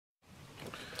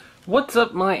What's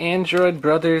up, my Android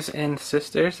brothers and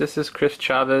sisters? This is Chris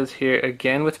Chavez here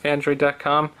again with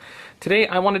Phandroid.com. Today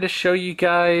I wanted to show you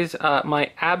guys my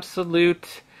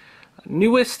absolute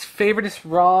newest favoriteest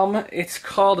ROM. It's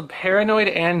called Paranoid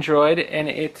Android, and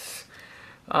it's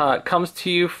comes to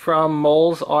you from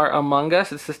Moles Are Among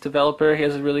Us. It's this developer. He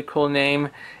has a really cool name,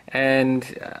 and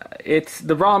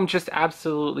the ROM just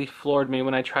absolutely floored me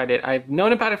when I tried it. I've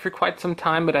known about it for quite some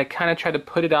time, but I kind of tried to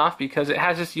put it off because it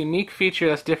has this unique feature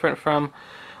that's different from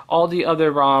all the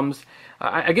other ROMs.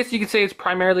 I guess you could say it's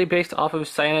primarily based off of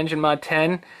CyanogenMod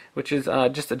 10, which is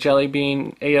just a Jelly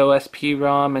Bean AOSP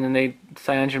ROM, and then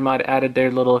CyanogenMod added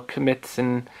their little commits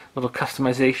and little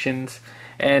customizations.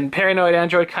 And Paranoid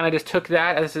Android kind of just took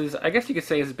that as his, I guess you could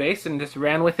say, his base, and just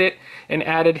ran with it and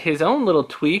added his own little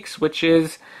tweaks, which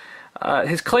is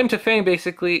his claim to fame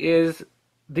basically is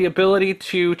the ability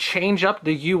to change up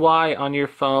the UI on your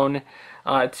phone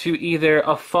to either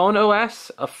a phone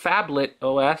OS, a phablet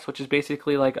OS, which is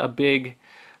basically like a big,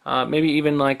 maybe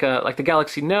even like the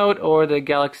Galaxy Note or the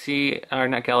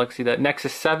the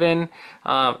Nexus 7.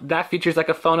 That features like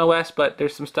a phone OS, but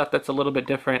there's some stuff that's a little bit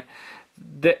different.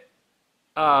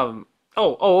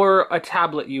 Or a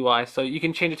tablet UI, so you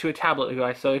can change it to a tablet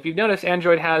UI. So if you've noticed,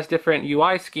 Android has different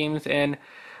UI schemes, and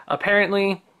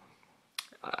apparently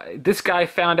this guy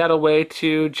found out a way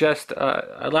to just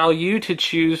allow you to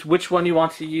choose which one you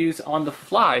want to use on the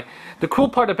fly. The cool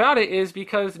part about it is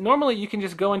because normally you can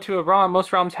just go into a ROM.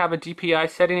 Most ROMs have a DPI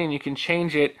setting, and you can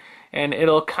change it, and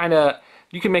it'll kind of,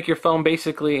 you can make your phone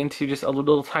basically into just a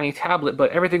little tiny tablet,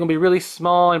 but everything will be really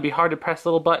small and be hard to press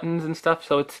little buttons and stuff,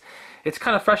 so it's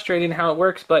kind of frustrating how it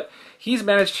works. But he's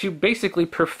managed to basically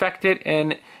perfect it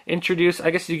and introduce,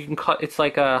 I guess you can call it, it's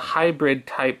like a hybrid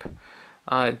type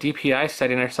DPI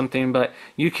setting or something, but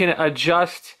you can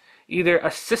adjust either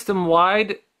a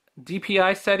system-wide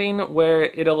DPI setting where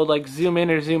it'll like zoom in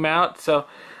or zoom out. So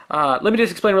let me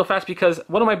just explain real fast, because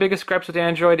one of my biggest gripes with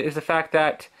Android is the fact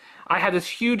that I have this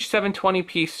huge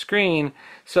 720p screen,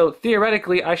 so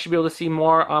theoretically I should be able to see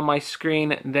more on my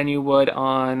screen than you would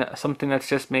on something that's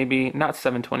just maybe not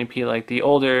 720p, like the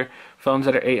older phones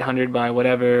that are 800 by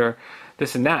whatever, or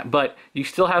this and that. But you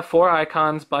still have 4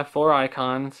 icons by 4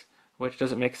 icons, which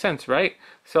doesn't make sense, right?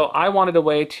 So I wanted a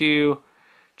way to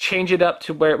change it up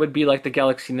to where it would be like the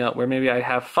Galaxy Note, where maybe I'd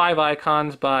have 5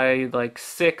 icons by like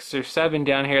 6 or 7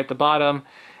 down here at the bottom,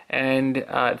 and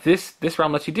this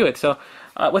ROM lets you do it. So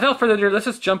without further ado, let's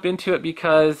just jump into it,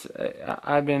 because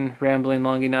I've been rambling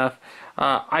long enough.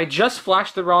 I just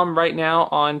flashed the ROM right now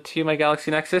onto my Galaxy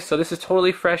Nexus, so this is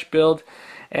totally fresh build,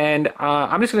 and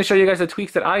I'm just going to show you guys the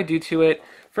tweaks that I do to it.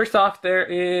 First off, there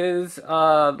is,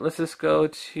 let's just go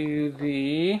to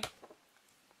the,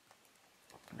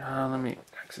 let me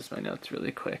access my notes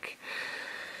really quick.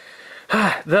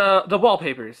 The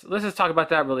wallpapers. Let's just talk about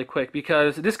that really quick,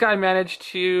 because this guy managed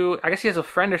to, I guess he has a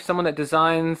friend or someone that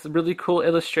designs really cool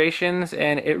illustrations,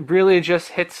 and it really just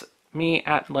hits me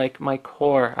at like my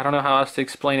core. I don't know how else to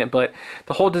explain it, but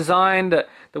the whole design,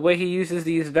 the way he uses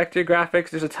these vector graphics,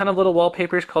 there's a ton of little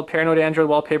wallpapers called Paranoid Android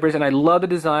wallpapers, and I love the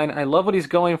design. I love what he's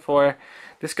going for.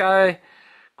 This guy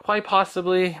quite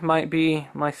possibly might be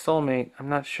my soulmate. I'm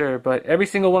not sure, but every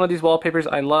single one of these wallpapers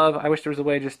I love. I wish there was a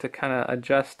way just to kind of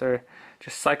adjust or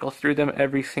just cycle through them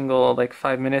every single like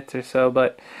 5 minutes or so,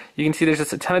 but you can see there's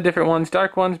just a ton of different ones,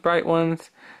 dark ones, bright ones,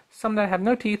 some that have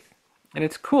no teeth, and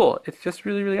it's cool. It's just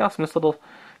really, really awesome. This little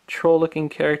troll looking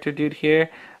character dude here.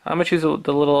 I'm gonna choose the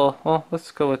little, well, let's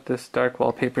go with this dark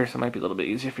wallpaper, so it might be a little bit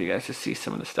easier for you guys to see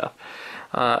some of the stuff.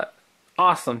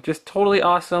 Awesome, just totally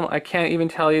awesome. I can't even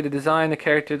tell you the design, the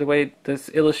character, the way this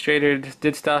illustrator just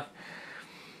did stuff.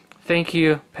 Thank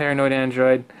you, Paranoid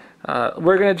Android.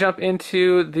 We're going to jump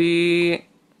into the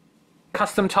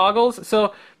custom toggles.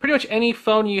 So pretty much any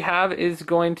phone you have is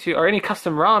going to, or any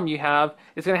custom ROM you have,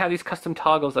 is going to have these custom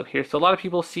toggles up here. So a lot of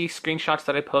people see screenshots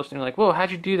that I post and they're like, whoa,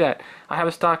 how'd you do that? I have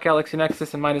a stock Galaxy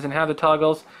Nexus and mine doesn't have the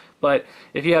toggles. But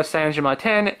if you have CyanogenMod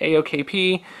 10,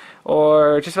 AOKP,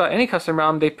 or just about any custom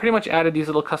ROM, they pretty much added these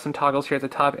little custom toggles here at the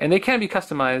top, and they can be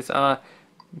customized. Let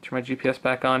me turn my GPS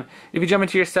back on. If you jump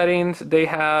into your settings, they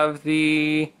have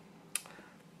the,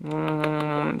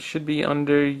 should be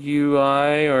under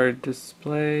UI or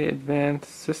Display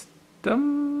Advanced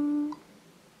System,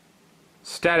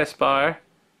 status bar,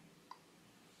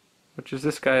 which is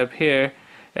this guy up here,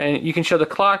 and you can show the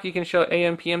clock, you can show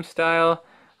AM, PM style.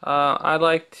 I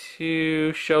like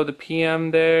to show the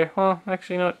PM there. Well,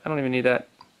 actually, you know what? I don't even need that.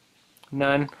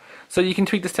 None. So you can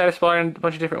tweak the status bar in a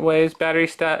bunch of different ways. Battery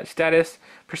status,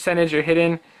 percentage, or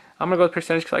hidden. I'm going to go with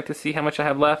percentage because I like to see how much I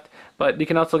have left. But you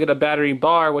can also get a battery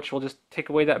bar, which will just take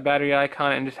away that battery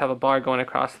icon and just have a bar going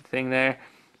across the thing there.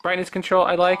 brightness control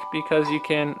I like because you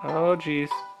can, oh geez.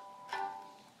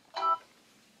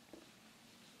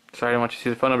 Sorry, I don't want you to see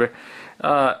the phone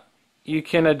number. You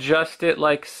can adjust it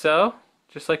like so,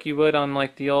 just like you would on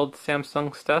like the old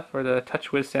Samsung stuff or the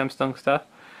TouchWiz Samsung stuff.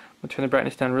 We'll turn the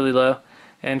brightness down really low.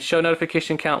 And show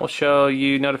notification count will show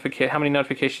you how many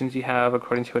notifications you have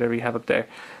according to whatever you have up there.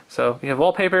 So you have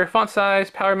wallpaper, font size,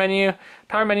 power menu.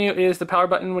 Power menu is the power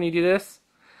button when you do this.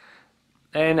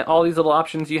 And all these little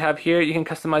options you have here, you can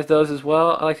customize those as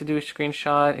well. I like to do a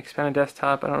screenshot, expand a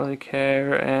desktop, I don't really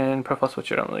care, and profile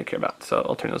switcher I don't really care about, so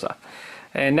I'll turn those off.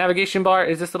 And navigation bar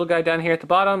is this little guy down here at the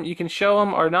bottom. You can show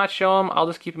them or not show them. I'll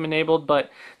just keep them enabled. But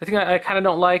the thing I kind of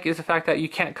don't like is the fact that you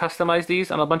can't customize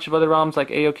these on a bunch of other ROMs like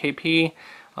AOKP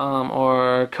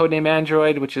or Codename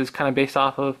Android, which is kind of based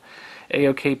off of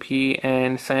AOKP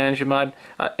and CyanogenMod.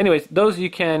 Anyways, those you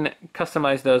can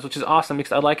customize those, which is awesome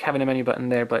because I like having a menu button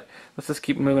there. But let's just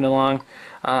keep moving along.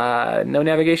 No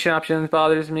navigation options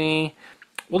bothers me.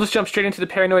 We'll just jump straight into the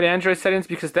Phandroid Android settings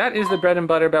because that is the bread and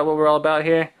butter about what we're all about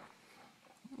here.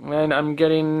 And I'm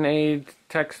getting a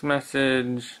text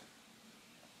message.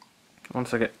 One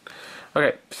second.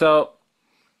 Okay, so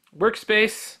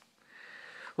workspace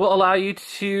will allow you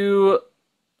to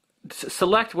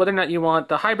select whether or not you want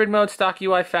the hybrid mode, stock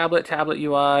UI, phablet, tablet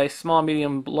UI, small,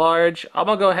 medium, large. I'm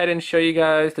going to go ahead and show you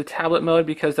guys the tablet mode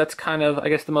because that's kind of, I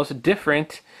guess, the most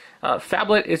different.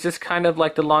 Phablet is just kind of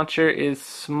like the launcher is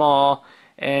small,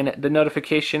 and the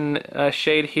notification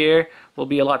shade here will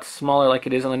be a lot smaller like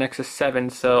it is on the Nexus 7.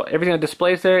 So everything that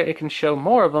displays there, it can show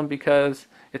more of them because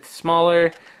it's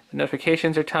smaller. The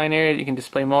notifications are tinier. You can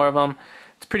display more of them.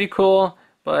 It's pretty cool,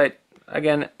 but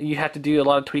again, you have to do a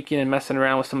lot of tweaking and messing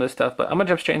around with some of this stuff. But I'm going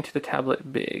to jump straight into the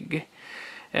tablet big.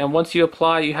 And once you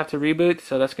apply, you have to reboot.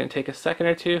 So that's going to take a second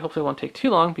or two. Hopefully it won't take too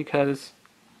long because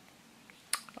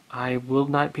I will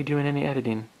not be doing any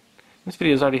editing. This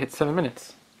video's already hit 7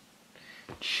 minutes.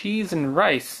 Cheese and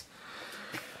rice.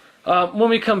 When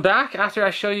we come back, after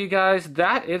I show you guys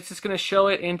that, it's just going to show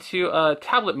it into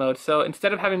tablet mode. So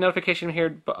instead of having notification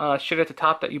here straight at the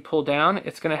top that you pull down,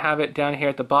 it's going to have it down here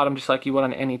at the bottom just like you would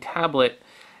on any tablet.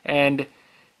 And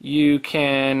you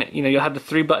can, you'll have the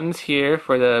 3 buttons here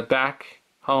for the back,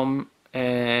 home,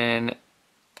 and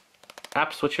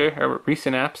app switcher, or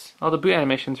recent apps. Oh, the boot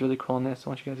animation is really cool in this. I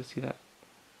want you guys to see that.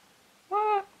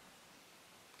 What?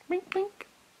 Blink, blink.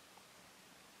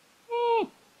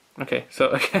 Okay, so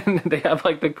again, they have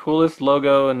like the coolest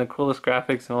logo and the coolest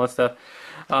graphics and all that stuff.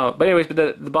 But anyways,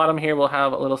 the bottom here will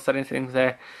have a little settings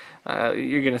there.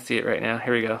 You're going to see it right now.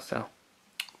 Here we go. So,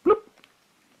 bloop.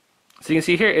 So you can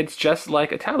see here, it's just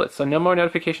like a tablet. So no more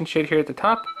notification shade here at the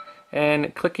top.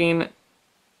 And clicking,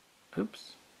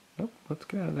 oops, nope, let's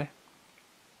get out of there.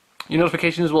 Your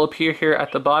notifications will appear here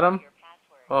at the bottom.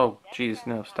 Oh, geez,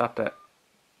 no, stop that.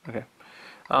 Okay.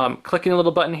 Clicking a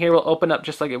little button here will open up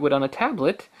just like it would on a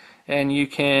tablet, and you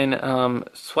can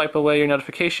swipe away your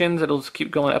notifications. It'll just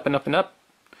keep going up and up and up,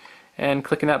 and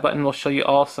clicking that button will show you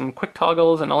all some quick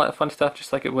toggles and all that fun stuff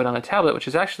just like it would on a tablet, which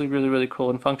is actually really, really cool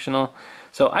and functional.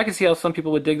 So I can see how some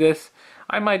people would dig this.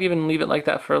 I might even leave it like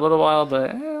that for a little while, but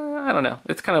I don't know.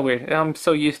 It's kind of weird. I'm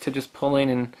so used to just pulling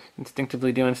and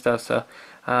instinctively doing stuff, so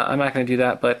I'm not going to do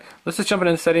that. But let's just jump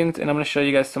into the settings, and I'm going to show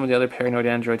you guys some of the other Phandroid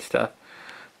Android stuff.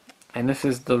 And this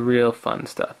is the real fun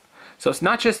stuff. So it's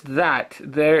not just that.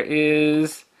 There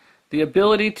is the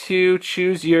ability to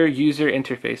choose your user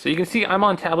interface. So you can see I'm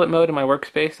on tablet mode in my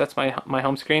workspace. That's my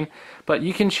home screen. But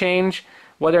you can change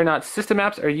whether or not system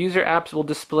apps or user apps will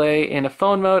display in a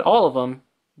phone mode. All of them,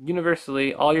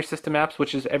 universally, all your system apps,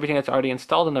 which is everything that's already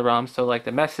installed in the ROM. So like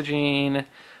the messaging,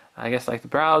 I guess like the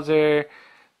browser,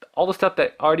 all the stuff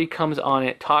that already comes on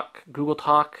it, Talk, Google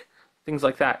Talk, things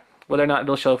like that. Whether or not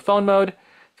it'll show phone mode,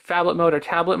 phablet mode, or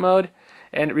tablet mode.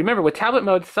 And remember, with tablet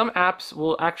mode, some apps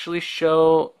will actually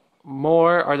show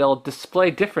more, or they'll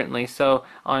display differently. So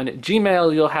on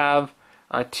Gmail, you'll have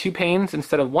 2 panes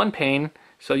instead of 1 pane,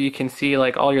 so you can see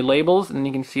like all your labels, and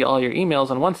you can see all your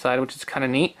emails on one side, which is kind of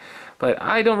neat. But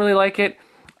I don't really like it.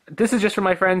 This is just for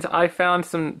my friends. I found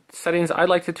some settings I'd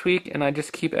like to tweak, and I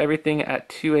just keep everything at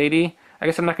 280. I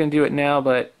guess I'm not going to do it now,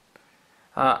 but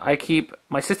I keep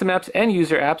my system apps and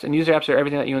user apps are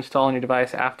everything that you install on your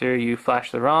device after you flash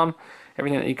the ROM,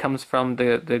 everything that comes from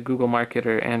the Google Market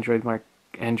or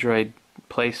Android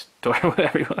Play Store,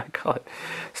 whatever you want to call it.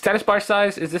 Status bar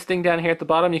size is this thing down here at the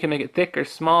bottom. You can make it thick or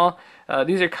small.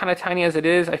 These are kind of tiny as it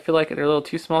is. I feel like they're a little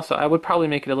too small, so I would probably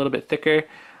make it a little bit thicker.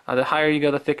 The higher you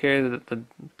go, the thicker. The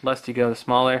less you go, the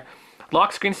smaller.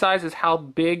 Lock screen size is how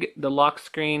big the lock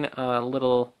screen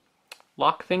little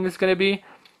lock thing is going to be.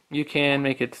 You can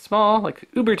make it small, like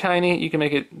uber tiny. You can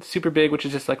make it super big, which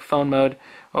is just like phone mode.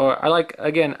 Or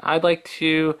I'd like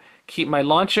to keep my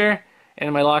launcher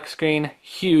and my lock screen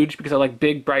huge because I like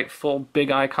big, bright, full,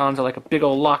 big icons. I like a big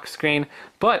old lock screen.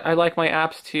 But I like my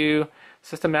apps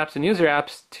system apps and user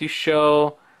apps to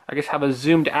show, I guess, have a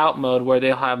zoomed out mode where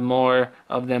they'll have more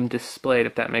of them displayed,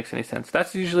 if that makes any sense.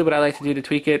 That's usually what I like to do to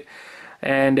tweak it.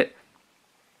 And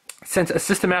since a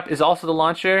system app is also the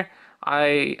launcher,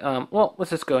 well,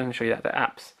 let's just go ahead and show you that, the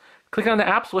apps. Clicking on the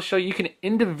apps will show you can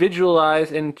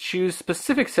individualize and choose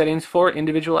specific settings for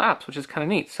individual apps, which is kind of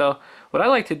neat. So what I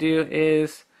like to do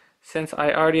is, since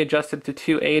I already adjusted to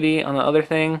 280 on the other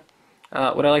thing,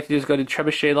 what I like to do is go to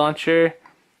Trebuchet Launcher,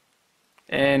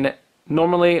 and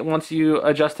normally once you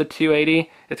adjust to 280,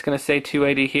 it's going to say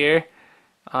 280 here.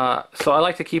 So I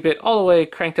like to keep it all the way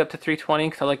cranked up to 320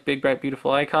 because I like big, bright,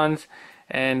 beautiful icons.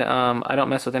 And I don't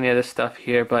mess with any of this stuff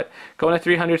here, but going to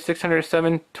 300, 600,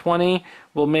 720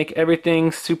 will make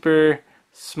everything super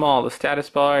small, the status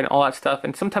bar and all that stuff.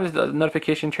 And sometimes the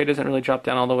notification tray doesn't really drop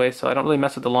down all the way, so I don't really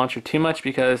mess with the launcher too much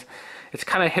because it's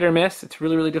kind of hit or miss. It's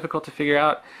really, really difficult to figure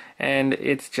out, and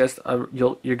it's just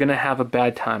you're gonna have a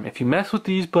bad time if you mess with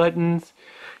these buttons.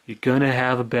 You're gonna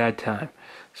have a bad time.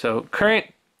 So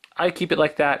current, I keep it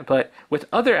like that, but with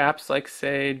other apps like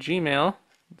say Gmail,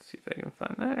 let's see if I can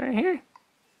find that right here.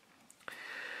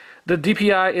 The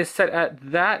DPI is set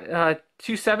at that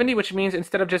 270, which means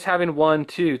instead of just having 1,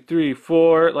 2, 3,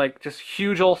 4, like just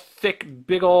huge old thick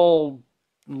big old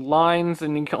lines,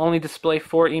 and you can only display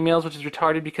 4 emails, which is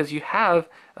retarded because you have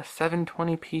a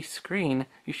 720p screen.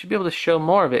 You should be able to show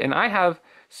more of it, and I have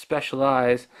special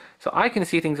eyes, so I can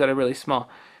see things that are really small.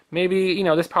 Maybe,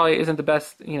 this probably isn't the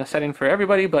best, setting for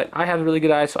everybody, but I have really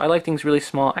good eyes, so I like things really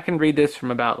small. I can read this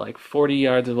from about like 40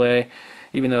 yards away,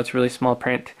 even though it's really small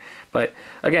print. But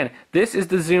again, this is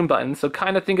the zoom button, so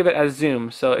kind of think of it as zoom.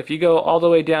 So if you go all the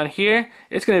way down here,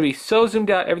 it's going to be so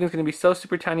zoomed out, everything's going to be so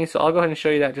super tiny, so I'll go ahead and show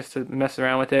you that just to mess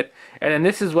around with it. And then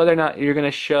this is whether or not you're going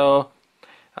to show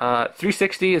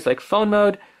 360 is like phone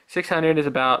mode, 600 is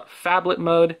about phablet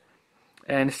mode,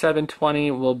 and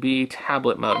 720 will be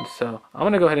tablet mode. So I'm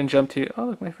going to go ahead and jump to, oh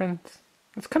look my friends,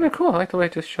 it's kind of cool, I like the way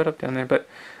it just showed up down there, but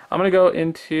I'm going to go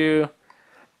into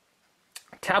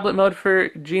tablet mode for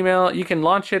Gmail. You can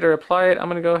launch it or apply it. I'm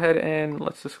going to go ahead and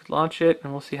let's just launch it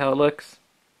and we'll see how it looks.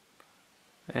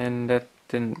 And that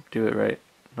didn't do it right.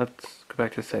 Let's go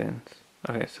back to settings.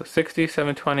 Okay, so 60,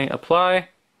 720, apply.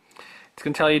 It's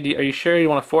going to tell you, are you sure you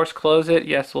want to force close it?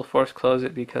 Yes, we'll force close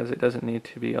it because it doesn't need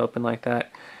to be open like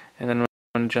that. And then I'm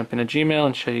going to jump into Gmail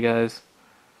and show you guys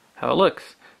how it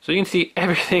looks. So you can see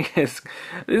everything this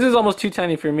is almost too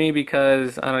tiny for me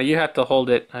because, I don't know, you have to hold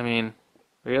it. I mean,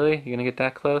 really? You're gonna get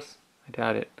that close? I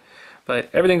doubt it. But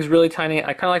everything's really tiny.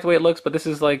 I kind of like the way it looks, but this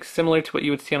is like similar to what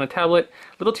you would see on a tablet.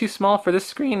 A little too small for this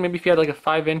screen. Maybe if you had like a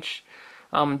 5-inch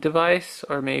device,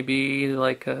 or maybe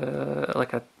like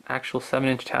a actual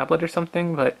 7-inch tablet or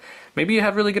something. But maybe you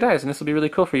have really good eyes, and this will be really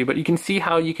cool for you. But you can see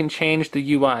how you can change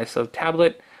the UI. So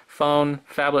tablet, phone,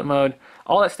 phablet mode,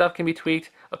 all that stuff can be tweaked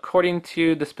according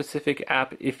to the specific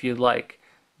app if you like.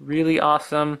 Really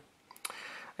awesome.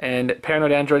 And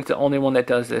Phandroid Android's the only one that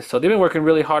does this. So they've been working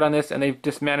really hard on this, and they've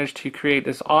just managed to create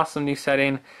this awesome new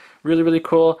setting. Really, really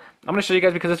cool. I'm going to show you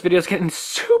guys because this video is getting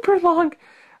super long.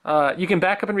 You can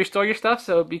back up and restore your stuff.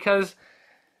 So because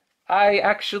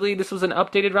this was an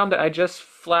updated ROM that I just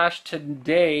flashed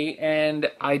today, and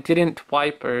I didn't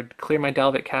wipe or clear my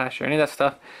Dalvik cache or any of that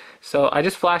stuff. So I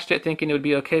just flashed it thinking it would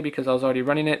be okay because I was already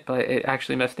running it, but it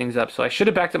actually messed things up. So I should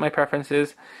have backed up my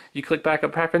preferences. You click back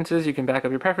up preferences, you can back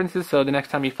up your preferences, so the next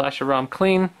time you flash a ROM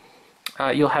clean,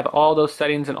 you'll have all those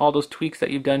settings and all those tweaks that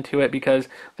you've done to it, because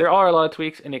there are a lot of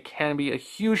tweaks and it can be a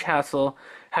huge hassle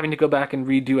having to go back and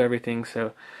redo everything.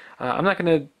 So I'm not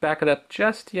going to back it up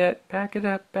just yet. Back it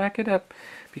up,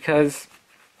 because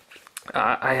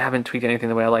I haven't tweaked anything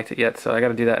the way I liked it yet, so I got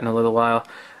to do that in a little while.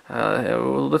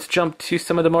 Let's jump to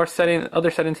some of the more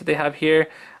other settings that they have here.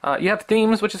 You have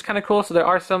themes, which is kind of cool. So there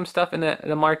are some stuff in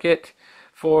the market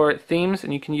for themes,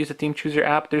 and you can use the theme chooser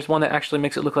app. There's one that actually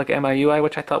makes it look like MIUI,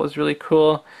 which I thought was really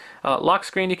cool. Lock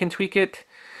screen, you can tweak it.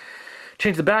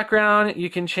 Change the background. You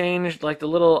can change like the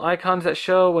little icons that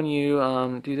show when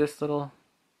you do this little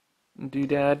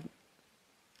doodad.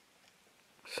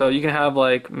 So you can have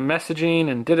like messaging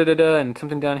and da-da-da-da and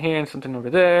something down here and something over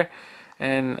there.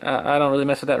 And I don't really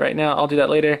mess with that right now. I'll do that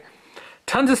later.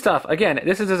 Tons of stuff. Again,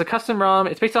 this is as a custom ROM.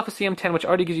 It's based off of CM10, which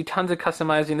already gives you tons of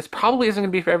customizing. This probably isn't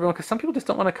going to be for everyone because some people just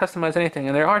don't want to customize anything.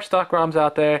 And there are stock ROMs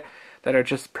out there that are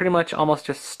just pretty much almost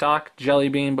just stock Jelly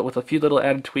Bean, but with a few little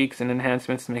added tweaks and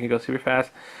enhancements to make it go super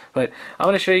fast. But I'm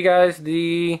going to show you guys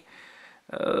the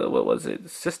what was it?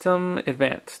 System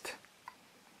Advanced.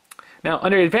 Now,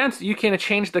 under Advanced, you can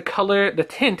change the color, the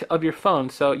tint of your phone.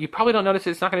 So you probably don't notice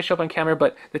it. It's not going to show up on camera,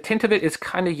 but the tint of it is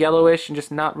kind of yellowish and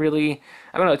just not really,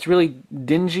 I don't know, it's really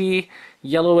dingy,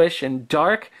 yellowish, and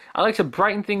dark. I like to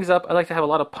brighten things up. I like to have a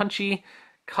lot of punchy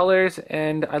colors,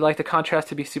 and I like the contrast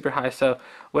to be super high. So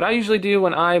what I usually do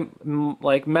when I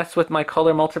like mess with my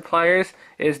color multipliers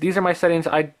is these are my settings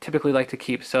I typically like to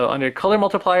keep. So under color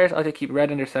multipliers, I like to keep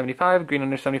red under 75, green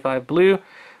under 75, blue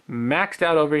maxed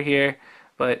out over here.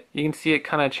 But you can see it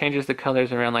kind of changes the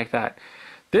colors around like that.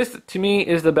 This, to me,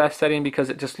 is the best setting because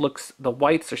it just looks, the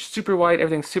whites are super white,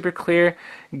 everything's super clear.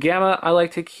 Gamma, I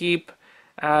like to keep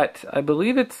at, I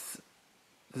believe it's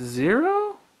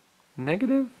 0?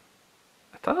 Negative?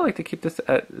 I thought I like to keep this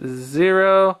at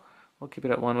 0. We'll keep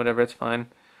it at 1, whatever, it's fine.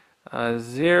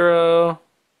 0.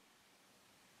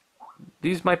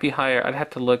 These might be higher, I'd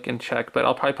have to look and check, but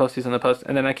I'll probably post these in the post.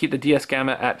 And then I keep the DS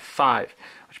Gamma at 5,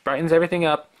 which brightens everything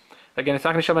up. Again, it's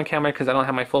not going to show up on camera because I don't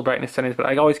have my full brightness settings, but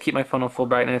I always keep my phone on full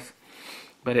brightness.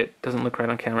 But it doesn't look right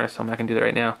on camera, so I'm not going to do that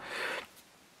right now.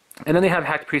 And then they have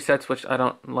hacked presets, which I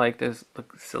don't like. Those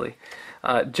look silly.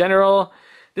 General,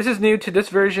 this is new to this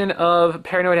version of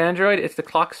Phandroid Android. It's the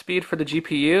clock speed for the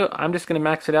GPU. I'm just going to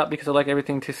max it out because I like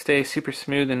everything to stay super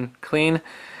smooth and clean.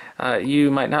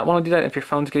 You might not want to do that if your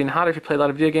phone's getting hot, if you play a lot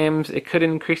of video games. It could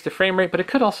increase the frame rate, but it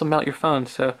could also melt your phone.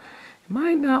 So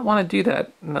might not want to do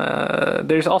that.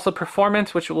 There's also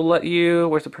performance, which will let you,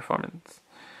 where's the performance?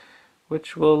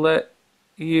 Which will let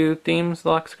you, themes,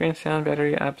 lock screen, sound,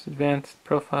 battery, apps, advanced,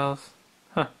 profiles.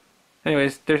 Huh.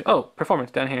 Anyways, there's, oh,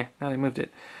 performance down here. Now they moved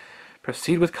it.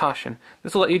 Proceed with caution.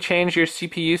 This will let you change your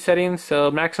CPU settings. So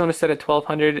maximum is set at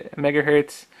 1200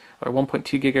 megahertz or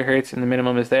 1.2 gigahertz, and the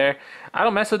minimum is there. I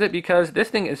don't mess with it because this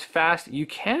thing is fast. You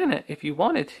can, if you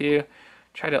wanted to,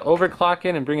 try to overclock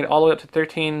it and bring it all the way up to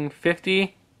 1350. You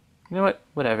know what?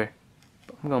 Whatever.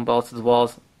 I'm going balls to the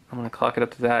walls. I'm going to clock it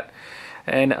up to that.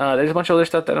 And there's a bunch of other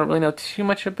stuff that I don't really know too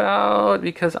much about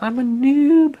because I'm a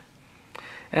noob.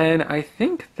 And I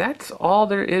think that's all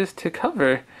there is to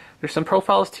cover. There's some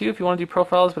profiles too if you want to do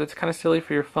profiles, but it's kind of silly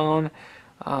for your phone.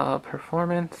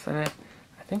 Performance. And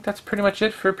I think that's pretty much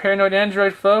it for Phandroid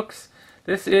Android, folks.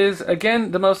 This is,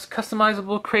 again, the most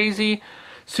customizable, crazy,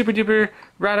 super duper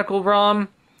radical ROM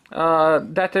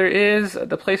that there is.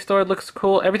 The Play Store looks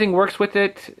cool. Everything works with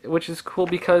it, which is cool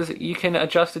because you can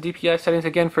adjust the DPI settings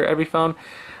again for every phone.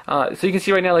 So you can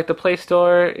see right now, like the Play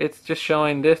Store, it's just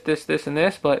showing this, this, this, and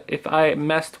this. But if I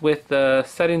messed with the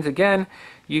settings again,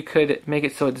 you could make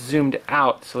it so it's zoomed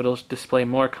out, so it'll display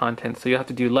more content. So you'll have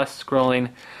to do less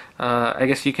scrolling. I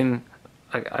guess you can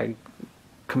I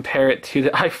compare it to the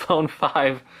iPhone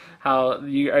 5, how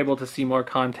you're able to see more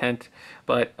content.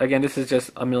 But again, this is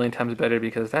just a million times better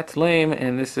because that's lame,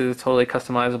 and this is totally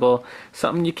customizable.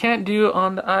 Something you can't do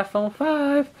on the iPhone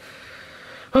 5.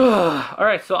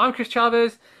 Alright, so I'm Chris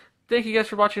Chavez. Thank you guys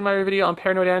for watching my video on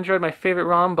Phandroid Android, my favorite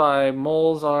ROM by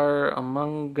Moles Are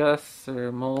Among Us,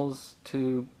 or Moles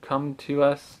to Come to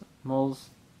Us. Moles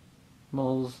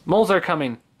Are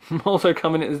Coming. Moles Are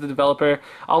Coming is the developer.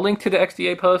 I'll link to the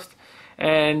XDA post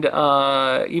and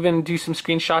even do some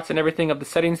screenshots and everything of the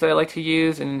settings that I like to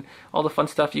use and all the fun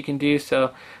stuff you can do.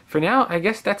 So for now, I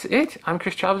guess that's it. I'm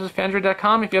Chris Chavez with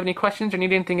Phandroid.com. If you have any questions or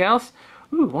need anything else,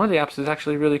 one of the apps is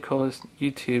actually really cool is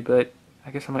YouTube, but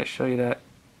I guess I might show you that.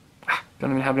 Don't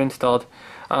even have it installed.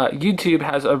 YouTube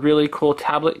has a really cool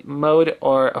tablet mode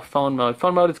or a phone mode.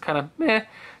 Phone mode is kind of meh.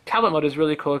 Tablet mode is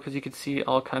really cool because you can see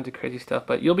all kinds of crazy stuff,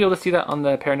 but you'll be able to see that on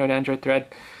the Phandroid Android thread.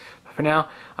 But for now,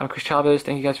 I'm Chris Chavez.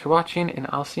 Thank you guys for watching, and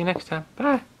I'll see you next time.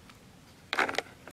 Bye!